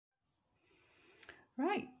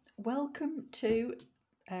Right, welcome to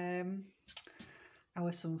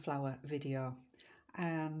our sunflower video,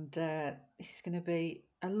 and this is going to be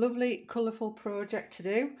a lovely colourful project to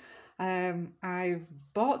do. I've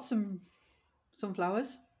bought some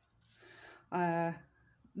sunflowers,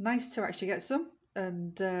 nice to actually get some,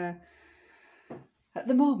 and at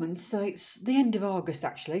the moment, so it's the end of August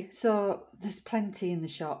actually, so there's plenty in the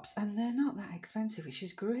shops and they're not that expensive, which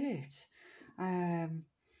is great.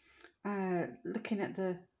 Looking at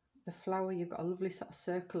the flower, you've got a lovely sort of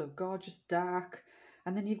circle of gorgeous dark,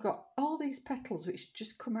 and then you've got all these petals which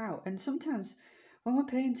just come out, and sometimes when we're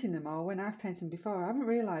painting them, or when I've painted them before, I haven't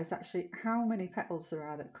realised actually how many petals there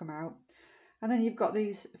are that come out. And then you've got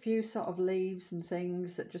these few sort of leaves and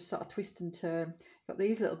things that just sort of twist and turn. You've got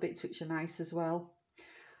these little bits which are nice as well.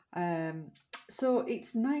 So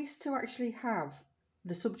it's nice to actually have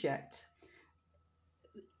the subject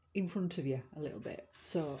in front of you a little bit.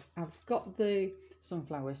 So I've got the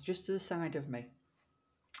sunflowers just to the side of me,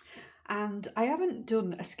 and I haven't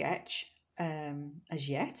done a sketch as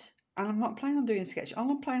yet, and I'm not planning on doing a sketch. All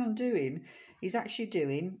I'm planning on doing is actually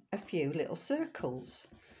doing a few little circles.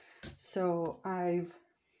 So I'm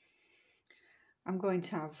going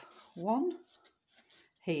to have one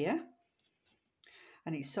here,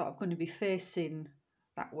 and it's sort of going to be facing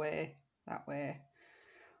that way,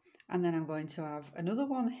 and then I'm going to have another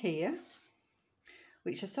one here,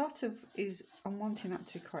 which I sort of I'm wanting that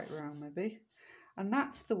to be quite round maybe, and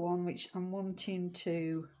that's the one which I'm wanting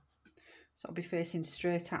to sort of be facing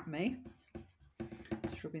straight at me.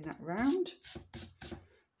 Just rubbing that round,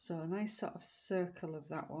 so a nice sort of circle of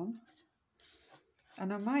that one.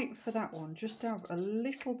 And I might, for that one, just have a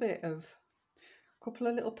little bit of a couple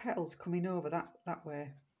of little petals coming over that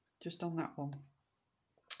way, just on that one.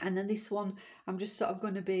 And then this one, I'm just sort of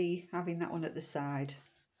going to be having that one at the side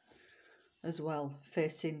as well,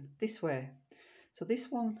 facing this way. So this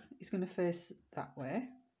one is going to face that way.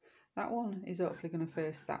 That one is hopefully going to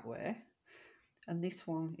face that way. And this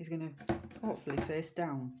one is going to hopefully face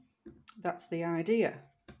down. That's the idea.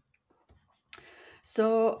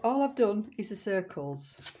 So all I've done is the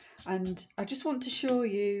circles. And I just want to show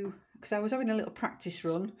you, because I was having a little practice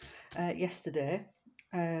run yesterday,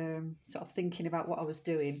 sort of thinking about what I was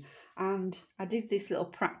doing, and I did this little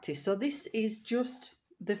practice. So this is just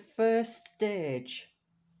the first stage,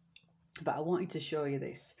 but I wanted to show you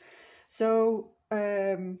this. So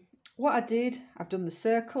what I did, I've done the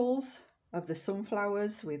circles of the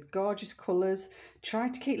sunflowers with gorgeous colours.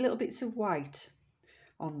 Tried to keep little bits of white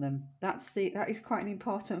on them. That is quite an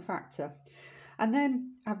important factor. And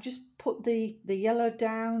then I've just put the yellow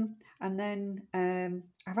down, and then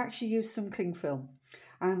I've actually used some cling film.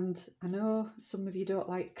 And I know some of you don't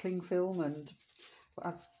like cling film, and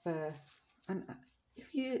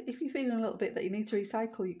if you're feeling a little bit that you need to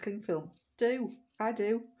recycle your cling film, I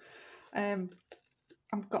do.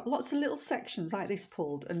 I've got lots of little sections like this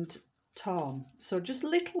pulled and torn, so just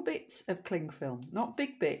little bits of cling film, not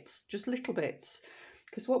big bits, just little bits.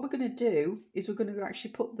 Because what we're going to do is we're going to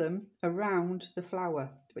actually put them around the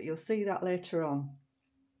flower, but you'll see that later on.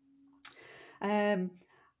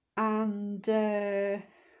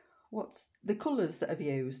 What's the colours that I've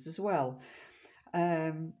used as well?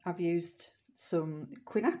 I've used some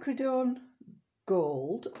quinacridone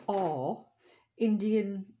gold, or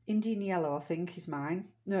Indian yellow, I think is mine.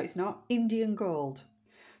 No, it's not, Indian gold.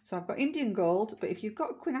 So I've got Indian gold, but if you've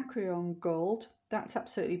got quinacridone gold, that's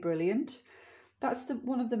absolutely brilliant. That's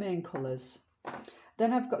one of the main colours.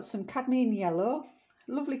 Then I've got some cadmium yellow,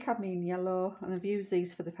 lovely cadmium yellow, and I've used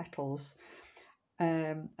these for the petals.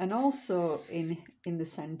 And also in the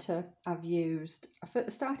centre, I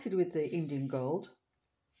started with the Indian gold.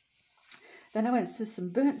 Then I went to some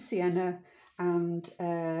burnt sienna and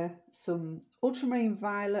some ultramarine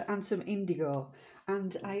violet and some indigo.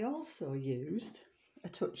 And I also used a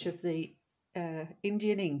touch of the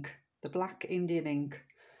Indian ink, the black Indian ink.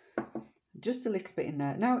 Just a little bit in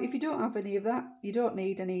there. Now, if you don't have any of that, you don't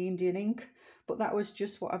need any Indian ink, but that was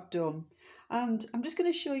just what I've done. And I'm just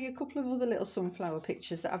going to show you a couple of other little sunflower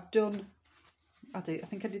pictures that I've done. I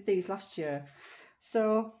think I did these last year.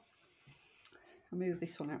 So I'll move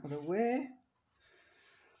this one out of the way.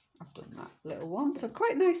 I've done that little one, so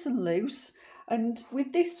quite nice and loose. And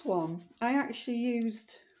with this one, I actually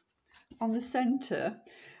used, on the centre,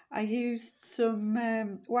 I used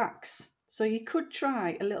some wax. So you could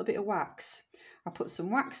try a little bit of wax. I put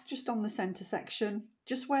some wax just on the centre section,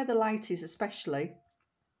 just where the light is especially.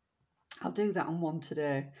 I'll do that on one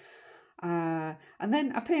today. And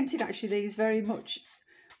then I painted actually these very much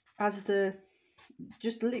as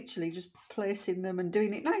just literally just placing them and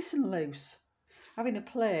doing it nice and loose, having a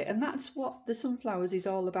play. And that's what the sunflowers is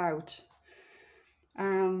all about.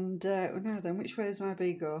 And now then, which way does my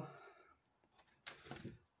bee go?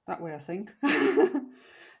 That way, I think.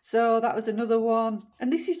 So that was another one.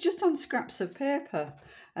 And this is just on scraps of paper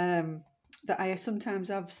that I sometimes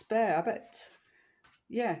have spare. I bet,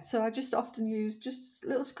 yeah. So I just often use just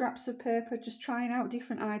little scraps of paper, just trying out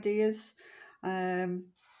different ideas.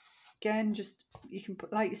 Again, just you can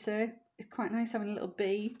put, like you say, it's quite nice having a little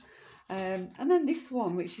bee. And then this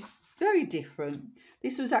one, which is very different.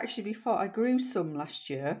 This was actually before I grew some last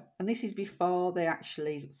year, and this is before they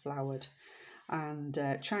actually flowered. And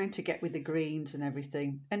trying to get with the greens and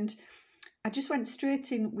everything. And I just went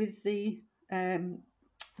straight in with the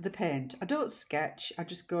paint. I don't sketch, I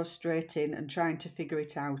just go straight in and trying to figure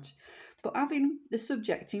it out. But having the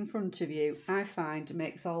subject in front of you, I find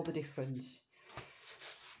makes all the difference.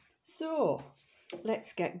 So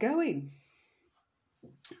let's get going.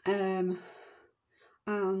 And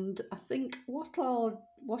I think what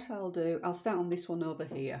I'll do, I'll start on this one over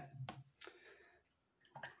here.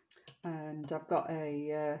 And I've got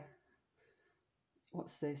a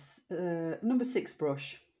what's this, number 6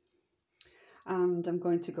 brush, and I'm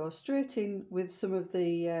going to go straight in with some of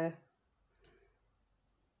the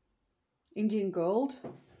Indian gold.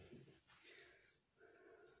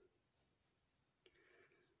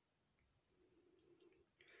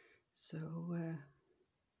 So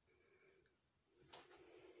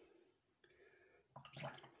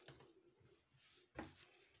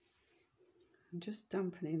I'm just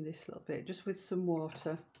dampening this a little bit, just with some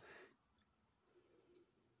water.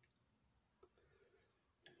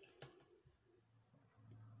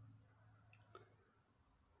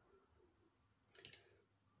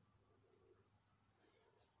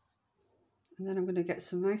 And then I'm going to get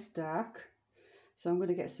some nice dark. So I'm going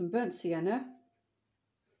to get some burnt sienna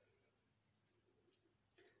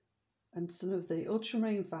and some of the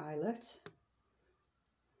ultramarine violet.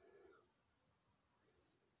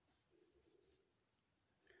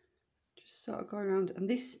 Just sort of go around, and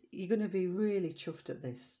this, you're going to be really chuffed at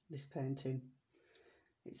this painting.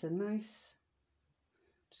 It's a nice,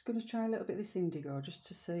 just going to try a little bit of this indigo just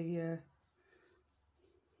to see a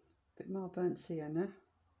bit more burnt sienna.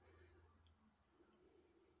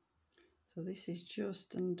 So this is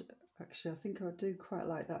just, and actually I think I do quite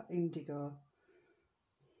like that indigo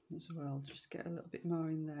as well. Just get a little bit more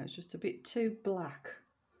in there. It's just a bit too black.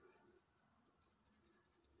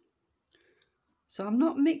 So I'm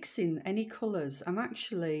not mixing any colours. I'm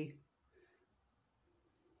actually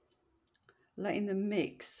letting them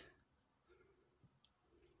mix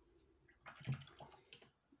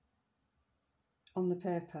on the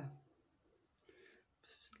paper.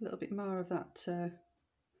 A little bit more of that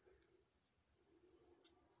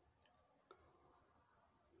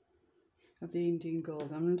of the Indian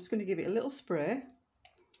gold. I'm just going to give it a little spray.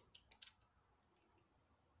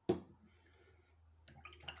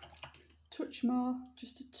 Touch more,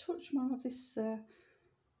 just a touch more of this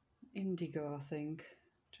indigo, I think.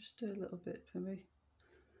 Just a little bit for me.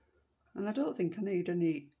 And I don't think I need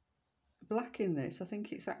any black in this. I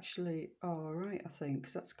think it's actually all right, I think,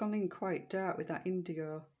 because that's gone in quite dark with that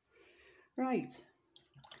indigo. Right,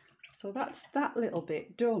 so that's that little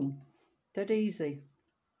bit done. Dead easy.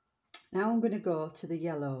 Now I'm going to go to the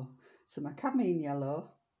yellow. So my cadmium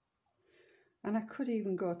yellow, and I could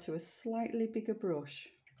even go to a slightly bigger brush.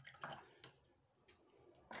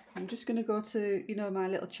 I'm just going to go to, you know, my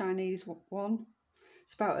little Chinese one.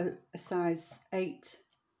 It's about a size 8.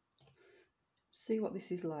 See what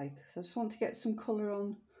this is like. So I just want to get some colour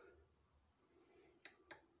on.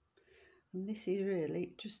 And this is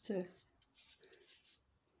really just to...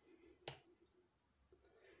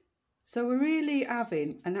 So we're really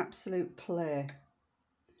having an absolute play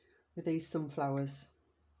with these sunflowers.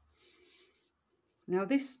 Now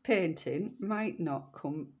this painting might not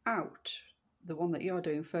come out, the one that you're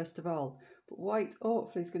doing first of all, but what it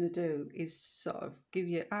hopefully is going to do is sort of give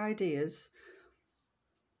you ideas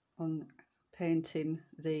on painting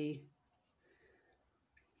the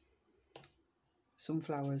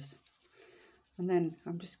sunflowers. And then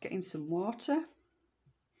I'm just getting some water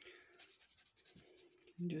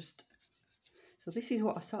and just... So this is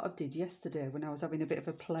what I sort of did yesterday when I was having a bit of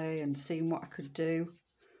a play and seeing what I could do.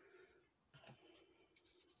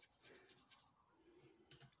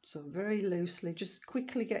 So very loosely, just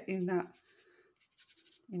quickly getting that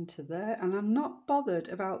into there. And I'm not bothered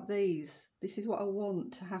about these. This is what I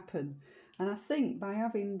want to happen. And I think by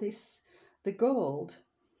having this, the gold,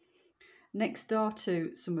 next door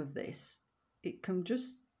to some of this, it can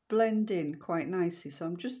just blend in quite nicely. So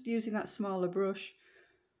I'm just using that smaller brush.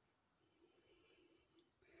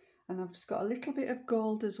 And I've just got a little bit of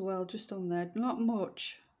gold as well, just on there, not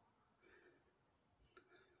much.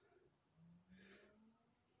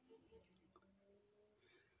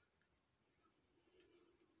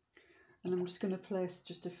 And I'm just going to place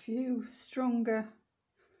just a few stronger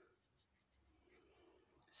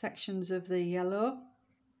sections of the yellow.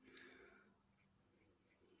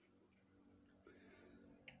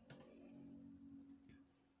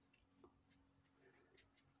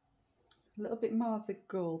 A little bit more of the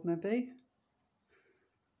gold maybe.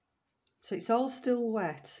 So it's all still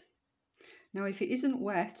wet. Now if it isn't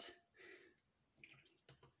wet,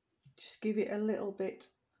 just give it a little bit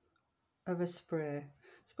of a spray.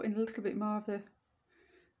 Just put in a little bit more of the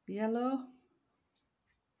yellow.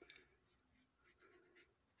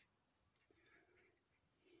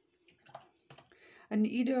 And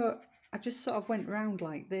you know, I just sort of went round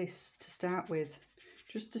like this to start with,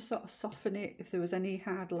 just to sort of soften it if there was any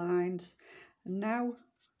hard lines. And now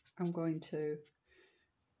I'm going to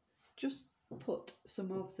just put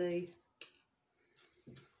some of the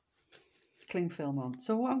cling film on.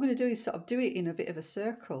 So what I'm going to do is sort of do it in a bit of a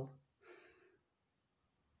circle.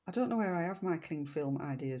 I don't know where I have my cling film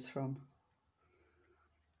ideas from.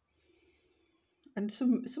 And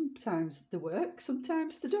sometimes they work,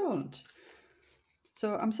 sometimes they don't.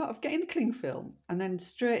 So I'm sort of getting the cling film and then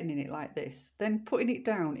straightening it like this, then putting it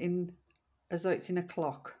down in as though it's in a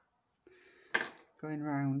clock, going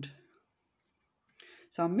round.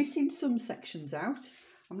 So I'm missing some sections out.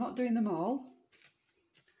 I'm not doing them all.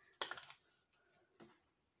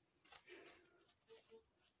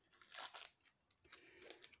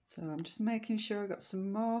 So I'm just making sure I got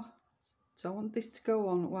some more. So I want this to go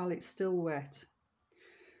on while it's still wet.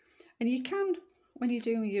 And you can, when you're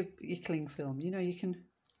doing your cling film, you know, you can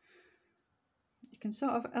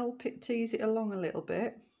sort of help it, tease it along a little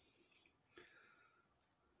bit,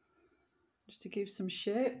 just to give some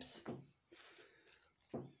shapes.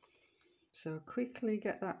 So quickly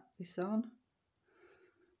get this on.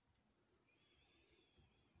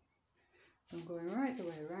 So I'm going right the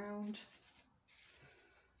way around.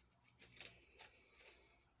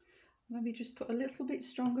 Maybe just put a little bit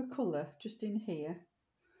stronger colour just in here.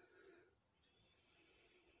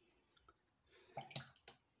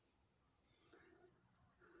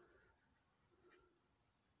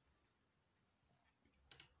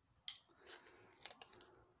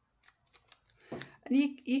 And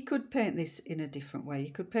you could paint this in a different way.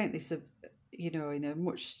 You could paint this, you know, in a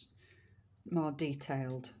much more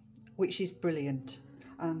detailed, which is brilliant.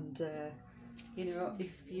 And you know,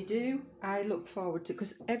 if you do, I look forward to,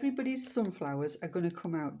 because everybody's sunflowers are going to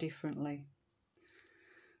come out differently.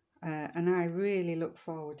 And I really look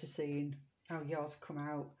forward to seeing how yours come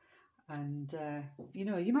out. And you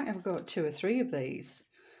know, you might have got 2 or 3 of these.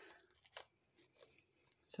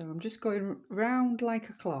 So I'm just going round like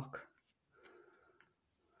a clock.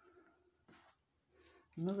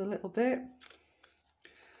 Another little bit.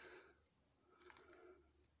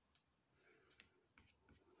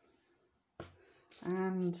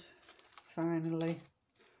 And finally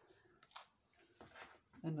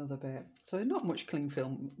another bit. So not much cling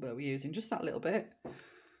film that we're using, just that little bit.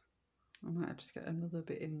 I might just get another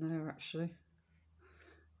bit in there actually.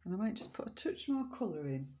 And I might just put a touch more colour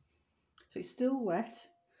in. So it's still wet.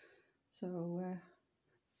 So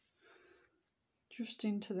just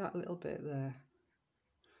into that little bit there.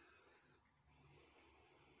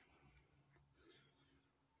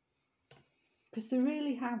 Because they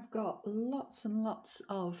really have got lots and lots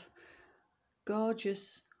of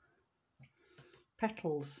gorgeous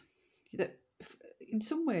petals that in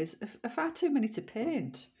some ways are far too many to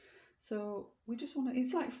paint. So we just want to,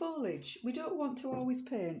 it's like foliage. We don't want to always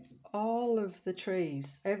paint all of the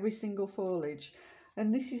trees, every single foliage.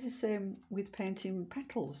 And this is the same with painting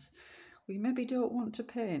petals. We maybe don't want to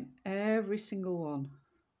paint every single one.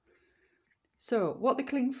 So what the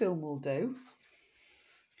cling film will do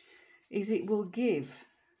is it will give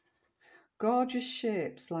gorgeous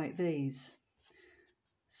shapes like these,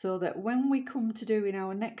 so that when we come to doing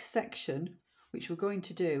our next section, which we're going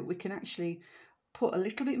to do, we can actually put a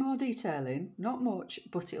little bit more detail in, not much,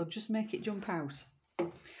 but it'll just make it jump out.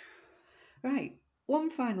 Right, one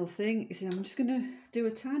final thing is I'm just going to do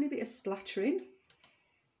a tiny bit of splattering.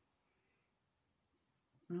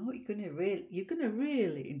 Oh, you're gonna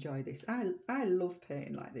really enjoy this. I love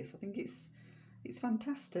painting like this. I think it's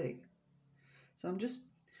fantastic. So I'm just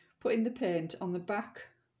putting the paint on the back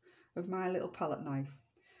of my little palette knife,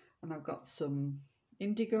 and I've got some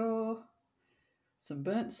indigo, some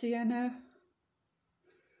burnt sienna,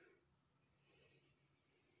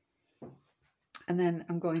 and then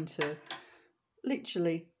I'm going to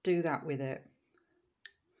literally do that with it,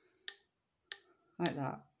 like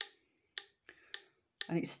that.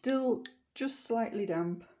 And it's still just slightly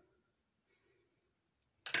damp.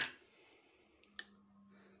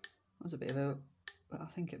 That's a bit of a, but I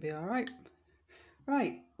think it'd be all right.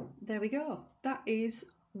 Right, there we go. That is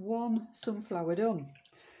one sunflower done.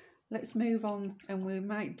 Let's move on, and we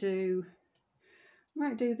might do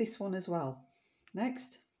this one as well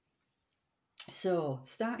next. So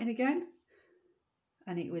starting again,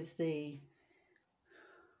 and it was the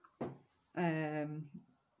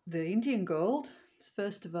Indian gold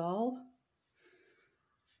first of all,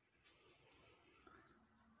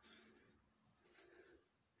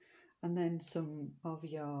 and then some of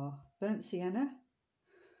your burnt sienna,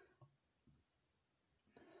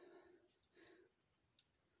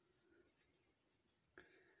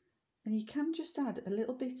 and you can just add a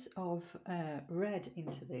little bit of red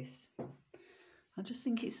into this. I just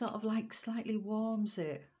think it sort of like slightly warms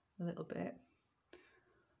it a little bit.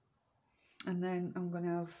 And then I'm going to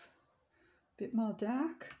have a bit more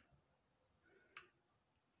dark.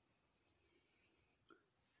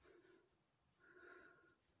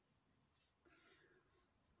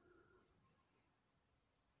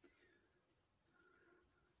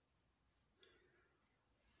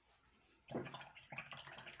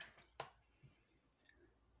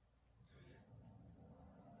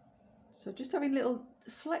 So just having little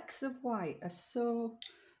flecks of white are so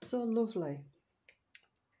lovely.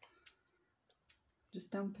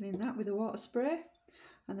 Just dampening that with a water spray,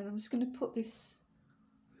 and then I'm just going to put this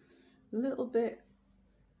little bit.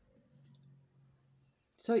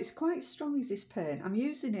 So it's quite strong, is this paint. I'm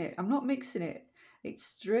using it, I'm not mixing it, it's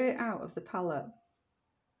straight out of the palette.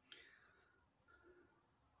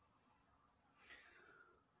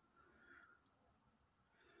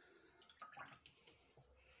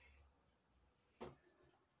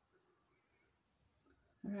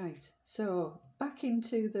 Right, so back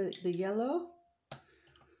into the yellow.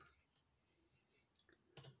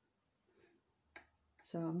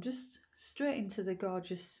 So I'm just straight into the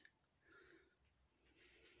gorgeous.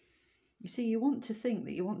 You see, you want to think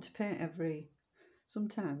that you want to paint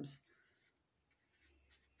sometimes.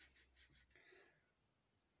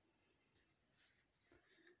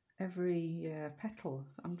 Every petal.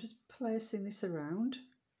 I'm just placing this around.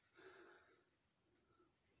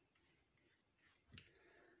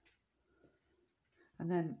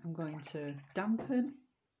 And then I'm going to dampen,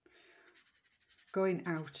 going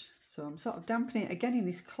out. So I'm sort of dampening it again in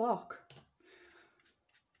this clock.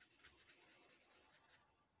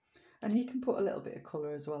 And you can put a little bit of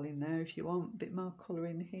colour as well in there if you want, a bit more colour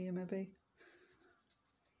in here maybe.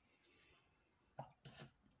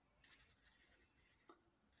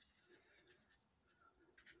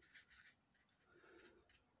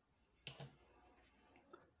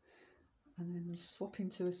 And then swap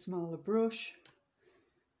into a smaller brush.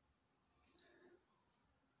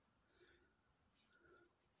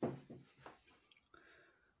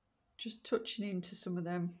 Just touching into some of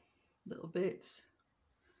them little bits.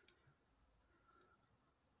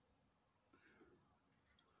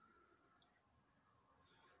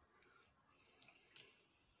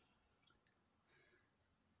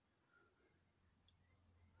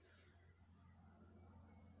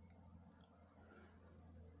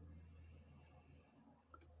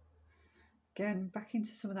 Again, back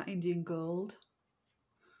into some of that Indian gold.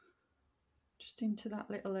 Just into that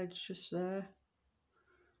little edge just there.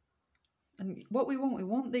 And what we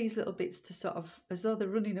want these little bits to sort of, as though they're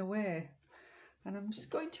running away. And I'm just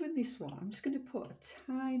going to, in this one, I'm just going to put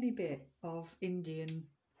a tiny bit of Indian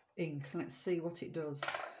ink. Let's see what it does.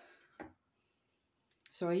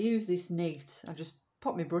 So I use this neat. I just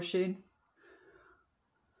pop my brush in.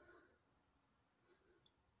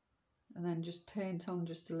 And then just paint on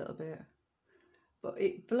just a little bit. But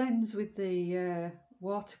it blends with the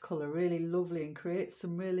watercolour really lovely and creates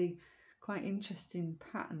some really quite interesting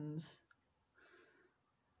patterns.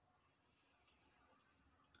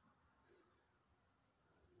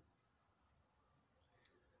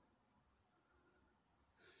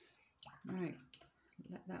 Right,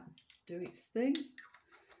 let that do its thing.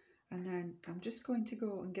 And then I'm just going to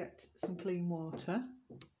go and get some clean water.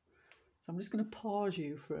 So I'm just going to pause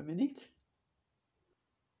you for a minute.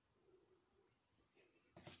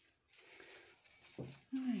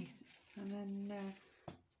 Right, and then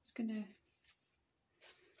just going to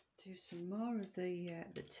do some more of the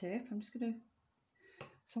tape. I'm just going to,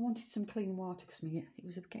 so I wanted some clean water because it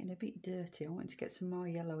was getting a bit dirty. I wanted to get some more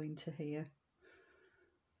yellow into here.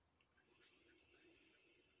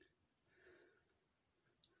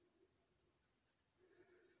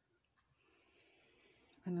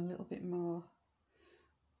 And a little bit more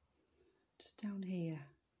just down here.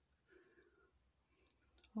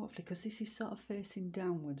 Hopefully, because this is sort of facing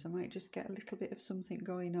downwards, I might just get a little bit of something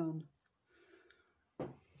going on. Right,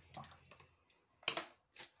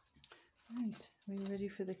 are we ready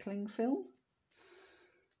for the cling film?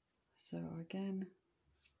 So again,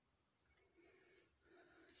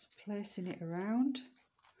 just placing it around.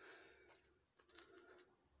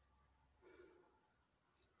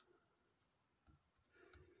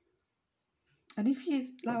 And if you've,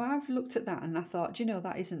 now I've looked at that and I thought, you know,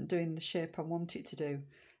 that isn't doing the shape I want it to do.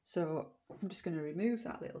 So I'm just going to remove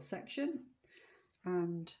that little section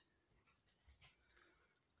and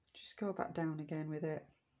just go back down again with it.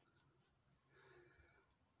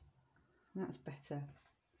 That's better.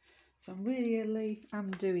 So I'm really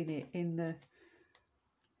doing it in the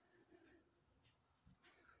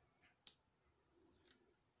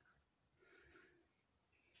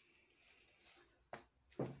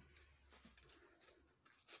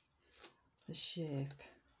shape.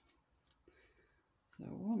 So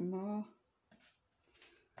one more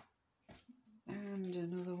and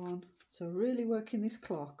another one. So really working this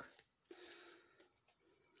clock.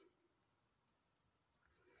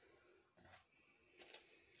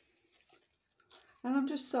 And I'm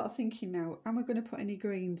just sort of thinking now, am I going to put any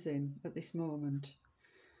greens in at this moment?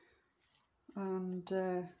 And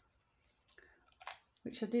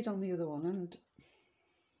which I did on the other one, and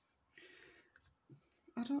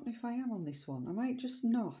I don't know if I am on this one. I might just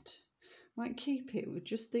not. Might keep it with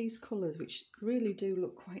just these colours, which really do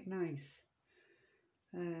look quite nice.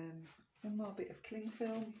 One more bit of cling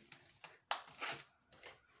film.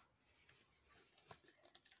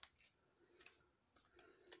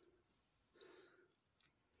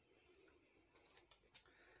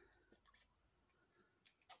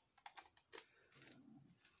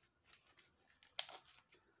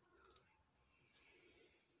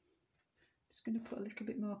 Just going to put a little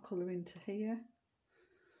bit more colour into here.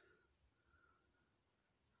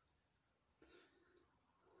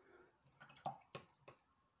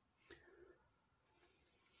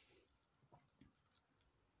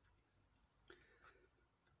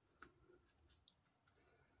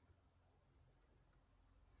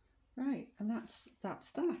 Right, and that's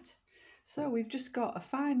that. So we've just got a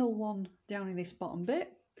final one down in this bottom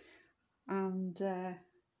bit, and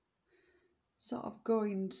sort of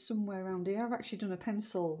going somewhere around here. I've actually done a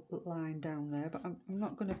pencil line down there, but I'm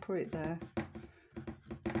not going to put it there.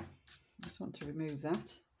 I just want to remove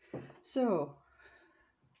that. So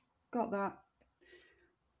got that,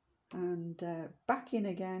 and back in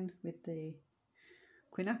again with the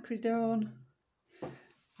quinacridone,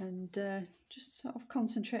 and just sort of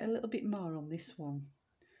concentrate a little bit more on this one.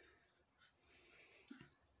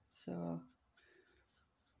 So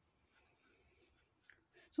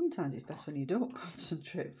sometimes it's best when you don't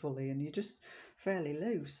concentrate fully and you're just fairly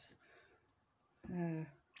loose. I'm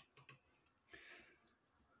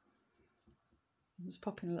just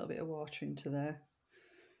popping a little bit of water into there.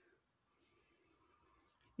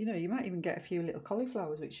 You know, you might even get a few little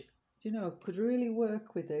cauliflowers, which, you know, could really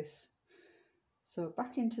work with this. So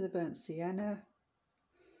back into the burnt sienna.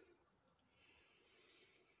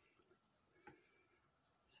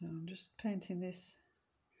 So I'm just painting this.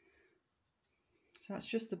 So that's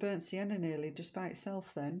just the burnt sienna nearly, just by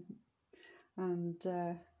itself then. And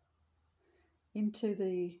into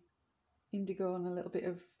the indigo and a little bit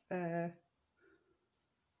of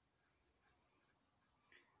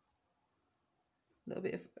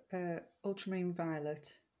ultramarine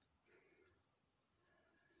violet.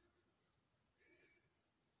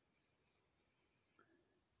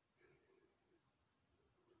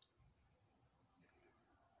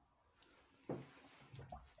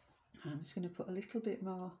 I'm just going to put a little bit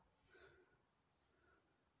more.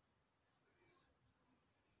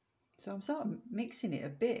 So I'm sort of mixing it a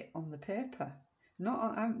bit on the paper.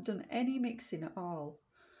 I haven't done any mixing at all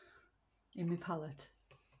in my palette.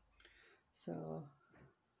 So,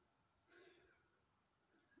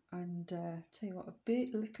 and tell you what,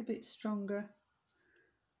 a little bit stronger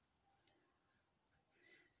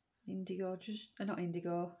indigo, not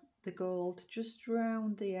indigo, the gold, just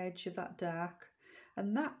round the edge of that dark.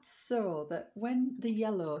 And that's so that when the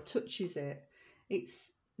yellow touches it,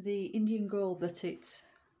 it's the Indian gold that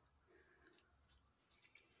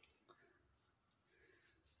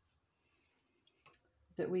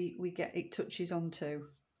we get, it touches onto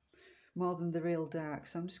more than the real dark.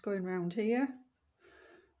 So I'm just going round here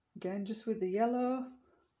again, just with the yellow.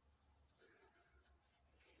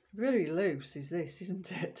 Very loose is this, isn't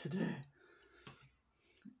it, today?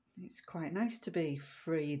 It's quite nice to be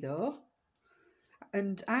free though.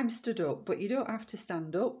 And I'm stood up, but you don't have to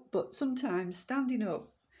stand up. But sometimes standing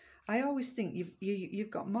up, I always think you've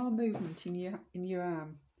got more movement in your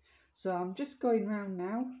arm. So I'm just going round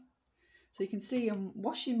now. So you can see I'm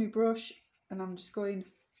washing my brush and I'm just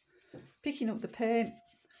picking up the paint.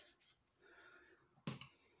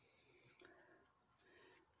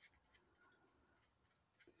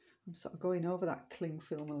 I'm sort of going over that cling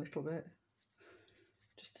film a little bit,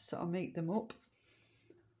 just to sort of meet them up.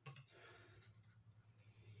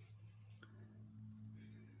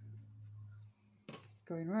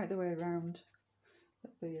 Going right the way around.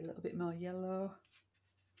 That'll be a little bit more yellow.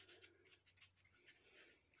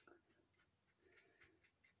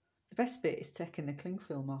 The best bit is taking the cling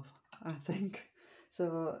film off, I think.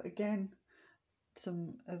 So again,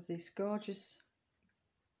 some of this gorgeous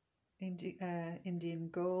Indian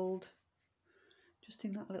gold just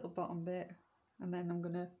in that little bottom bit, and then I'm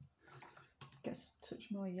going to get a touch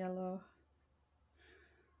more yellow.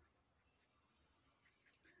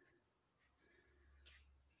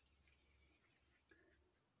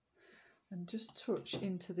 And just touch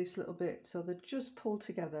into this little bit so they just pull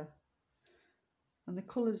together and the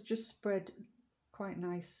colours just spread quite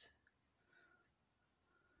nice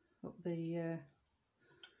up the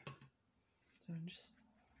so I'm just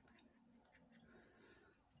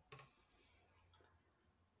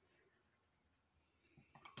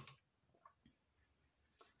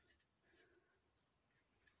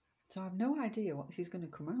so I have no idea what this is going to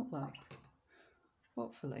come out like.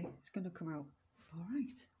 Hopefully it's going to come out all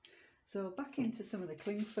right. So back into some of the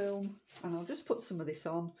cling film, and I'll just put some of this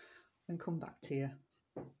on and come back to you.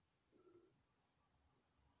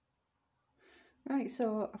 Right,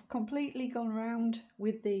 so I've completely gone round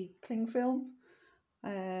with the cling film.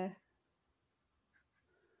 As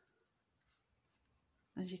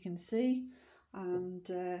you can see, and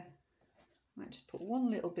I might just put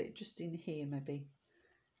one little bit just in here maybe.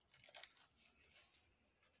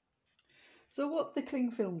 So what the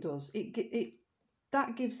cling film does,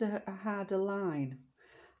 that gives a harder line,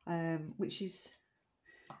 which is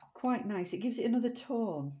quite nice. It gives it another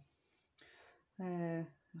tone. I'm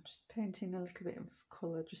just painting a little bit of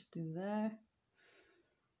colour just in there.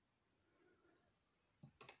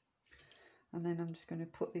 And then I'm just going to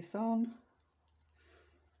put this on.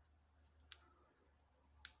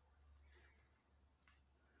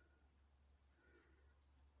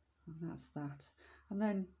 And that's that. And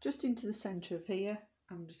then just into the centre of here,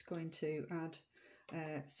 I'm just going to add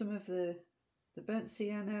some of the burnt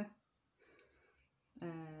sienna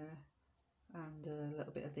and a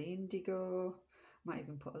little bit of the indigo. Might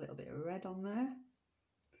even put a little bit of red on there.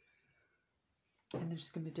 And I'm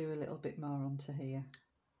just going to do a little bit more onto here.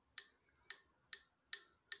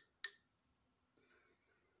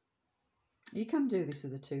 You can do this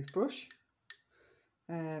with a toothbrush.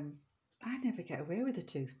 I never get away with a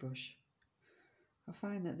toothbrush. I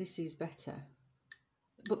find that this is better,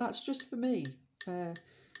 but that's just for me. You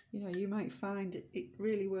know, you might find it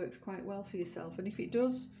really works quite well for yourself, and if it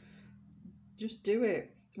does, just do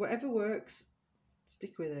it. Whatever works,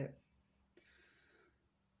 stick with it.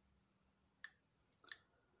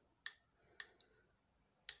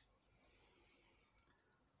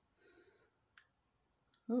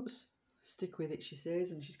 Oops, stick with it, she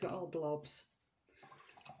says, and she's got all blobs.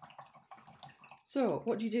 So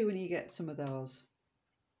what do you do when you get some of those?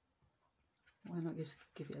 Why not just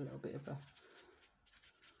give it a little bit of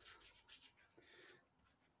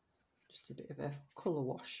just a bit of a colour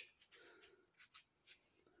wash.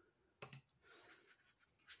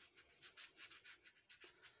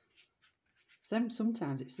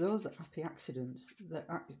 Sometimes it's those happy accidents that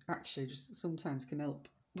actually just sometimes can help,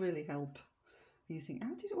 really help. And you think,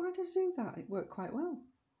 why did I do that? It worked quite well.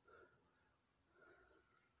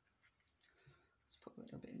 Let's put a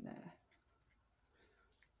little bit in there.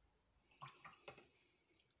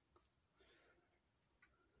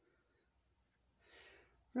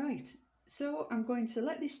 Right, so I'm going to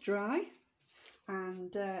let this dry,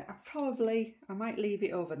 and I might leave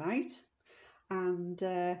it overnight, and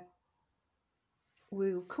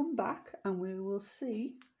we'll come back and we will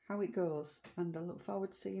see how it goes, and I look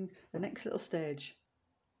forward to seeing the next little stage.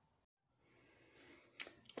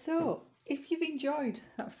 So if you've enjoyed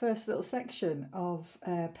that first little section of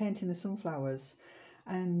painting the sunflowers,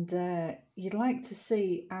 and you'd like to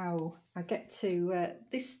see how I get to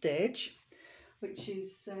this stage, which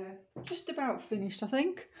is just about finished, I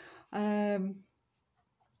think, then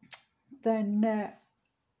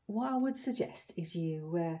what I would suggest is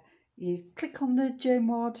you click on the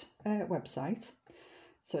JaneWard website.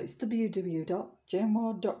 So it's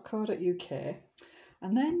www.janeward.co.uk,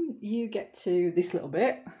 and then you get to this little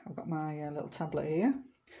bit. I've got my little tablet here,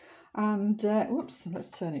 and whoops,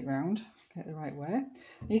 let's turn it round, get it the right way.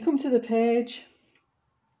 You come to the page,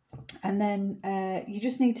 and then you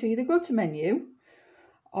just need to either go to menu,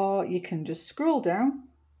 or you can just scroll down,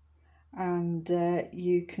 and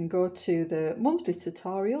you can go to the monthly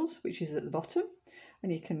tutorials, which is at the bottom,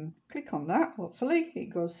 and you can click on that. Hopefully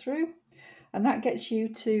it goes through, and that gets you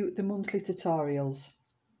to the monthly tutorials.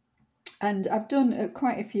 And I've done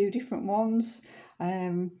quite a few different ones,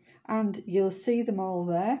 and you'll see them all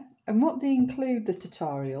there. And what they include, the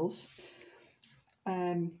tutorials,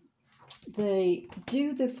 they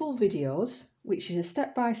do the full videos, which is a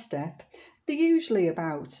step-by-step. They're usually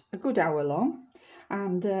about a good hour long,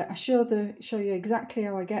 and I show you exactly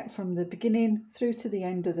how I get from the beginning through to the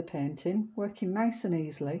end of the painting, working nice and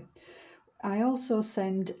easily. I also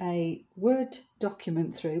send a Word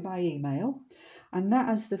document through by email, and that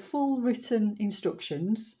has the full written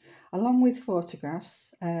instructions along with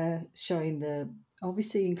photographs showing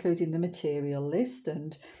obviously including the material list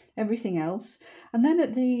and everything else. And then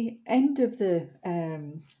at the end of the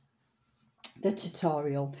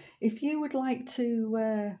tutorial, if you would like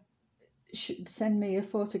to send me a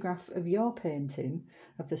photograph of your painting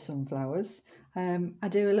of the sunflowers, I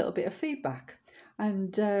do a little bit of feedback.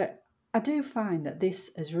 And I do find that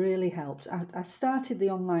this has really helped. I started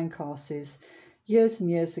the online courses years and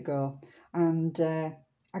years ago, and I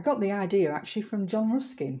got the idea actually from John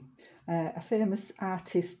Ruskin, a famous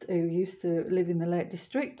artist who used to live in the Lake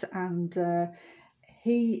District, and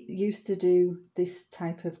he used to do this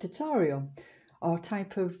type of tutorial or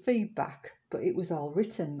type of feedback, but it was all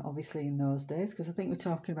written obviously in those days, because I think we're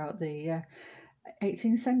talking about the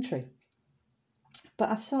 18th century. But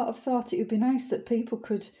I sort of thought it would be nice that people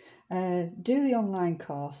could do the online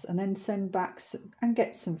course and then send back and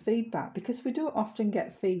get some feedback, because we don't often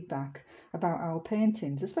get feedback about our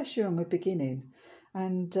paintings, especially when we're beginning.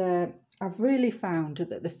 And I've really found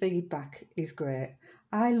that the feedback is great.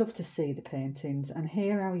 I love to see the paintings and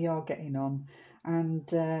hear how you're getting on, and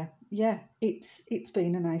yeah, it's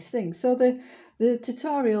been a nice thing. So the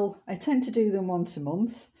tutorial, I tend to do them once a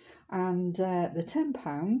month, and the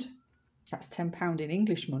 £10, that's £10 in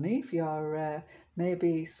English money if you're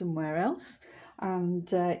maybe somewhere else, and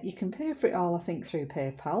you can pay for it all, I think, through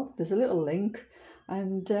PayPal. There's a little link,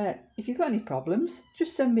 and if you've got any problems,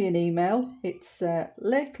 just send me an email. It's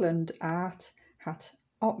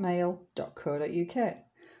lakelandart@hotmail.co.uk,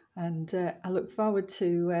 and I look forward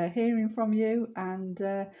to hearing from you, and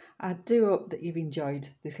I do hope that you've enjoyed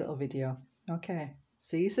this little video. Okay,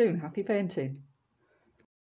 see you soon. Happy painting.